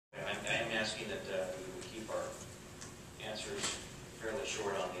asking that we keep our answers fairly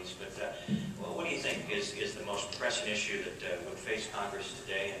short on these, but well, what do you think is the most pressing issue that would face Congress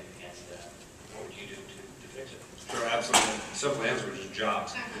today, and what would you do to fix it? Sure, absolutely. The simple answer is just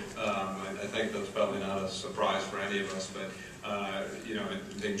jobs. I think that's probably not a surprise for any of us, but you know,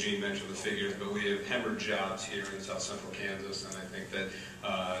 I think Gene mentioned the figures, but we have hemorrhaged jobs here in South Central Kansas, and I think that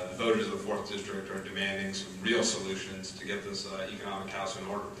the voters of the 4th District are demanding some real solutions to get this economic house in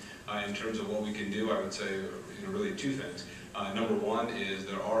order. In terms of what we can do, I would say really two things. Number one is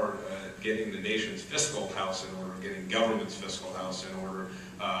there are getting the nation's fiscal house in order, getting government's fiscal house in order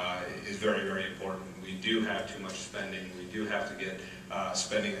is very, very important. We do have too much spending. We do have to get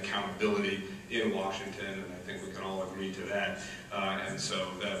spending accountability in Washington, and I think we can all agree to that. And so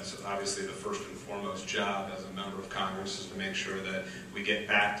that's obviously the first and foremost job as a member of Congress, is to make sure that we get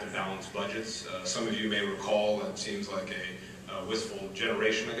back to balanced budgets. Some of you may recall, it seems like a wistful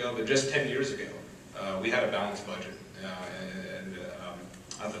generation ago, but just 10 years ago, we had a balanced budget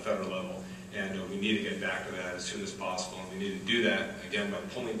at the federal level. And we need to get back to that as soon as possible. And we need to do that, again, by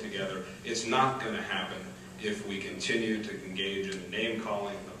pulling together. It's not going to happen if we continue to engage in the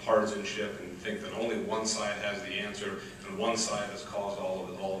name-calling, the partisanship, and think that only one side has the answer and one side has caused all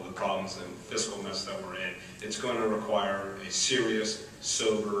of the problems and fiscal mess that we're in. It's going to require a serious,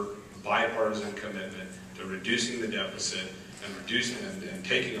 sober, bipartisan commitment to reducing the deficit and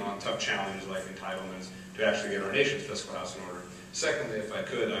taking on tough challenges like entitlements to actually get our nation's fiscal house in order. Secondly, if I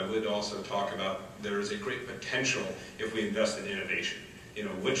could, I would also talk about there is a great potential if we invest in innovation. You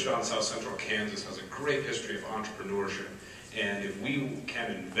know, Wichita and South Central Kansas has a great history of entrepreneurship, and if we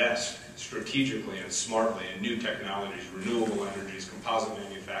can invest strategically and smartly in new technologies, renewable energies, composite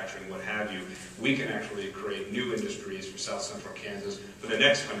manufacturing, what have you, we can actually create new industries for South Central Kansas for the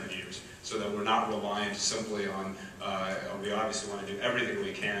next 100 years, so that we're not reliant simply on, we obviously want to do everything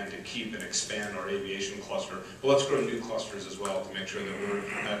we can to keep and expand our aviation cluster, but let's grow new clusters as well to make sure that we're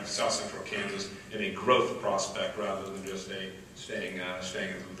at South Central Kansas in a growth prospect rather than just staying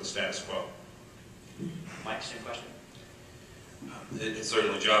with the status quo. Mike, same question? It's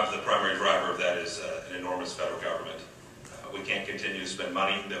certainly jobs. The primary driver of that is an enormous federal government. We can't continue to spend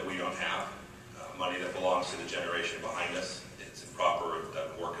money that we don't have, money that belongs to the generation behind us. It's improper, it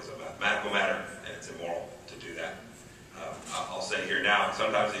doesn't work as a mathematical matter, and it's immoral to do that. I'll say here now,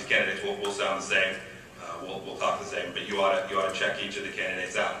 sometimes these candidates will sound the same, we'll talk the same, but you ought to check each of the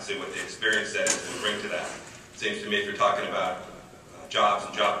candidates out and see what the experience set is will bring to that. It seems to me if you're talking about jobs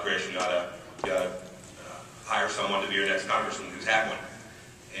and job creation, you ought to hire someone to be your next congressman who's had one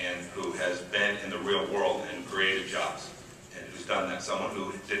and who has been in the real world and created jobs and who's done that. Someone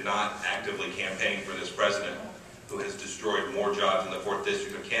who did not actively campaign for this president, who has destroyed more jobs in the 4th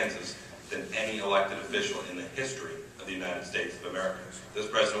District of Kansas than any elected official in the history of the United States of America. This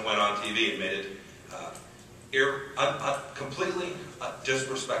president went on TV and made it completely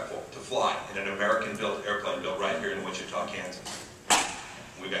disrespectful to fly in an American-built airplane built right here in Wichita, Kansas.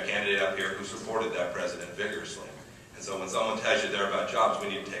 We've got a candidate up here who supported that president vigorously. And so when someone tells you they're about jobs, we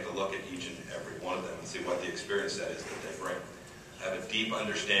need to take a look at each and every one of them and see what the experience set is that they bring. I have a deep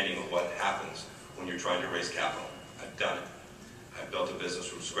understanding of what happens when you're trying to raise capital. I've done it. I've built a business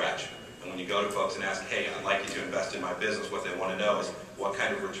from scratch. And when you go to folks and ask, hey, I'd like you to invest in my business, what they want to know is, what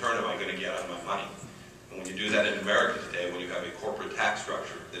kind of return am I going to get on my money? And when you do that in America today, when you have a corporate tax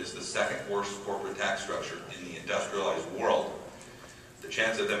structure that is the second worst corporate tax structure in the industrialized world, the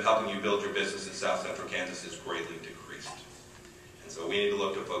chance of them helping you build your business in South Central Kansas is greatly decreased. And so we need to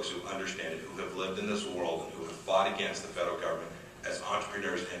look to folks who understand it, who have lived in this world, and who have fought against the federal government as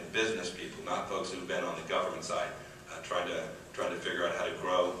entrepreneurs and business people, not folks who've been on the government side, trying to figure out how to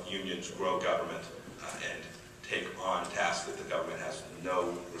grow unions, grow government, and take on tasks that the government has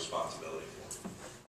no responsibility for.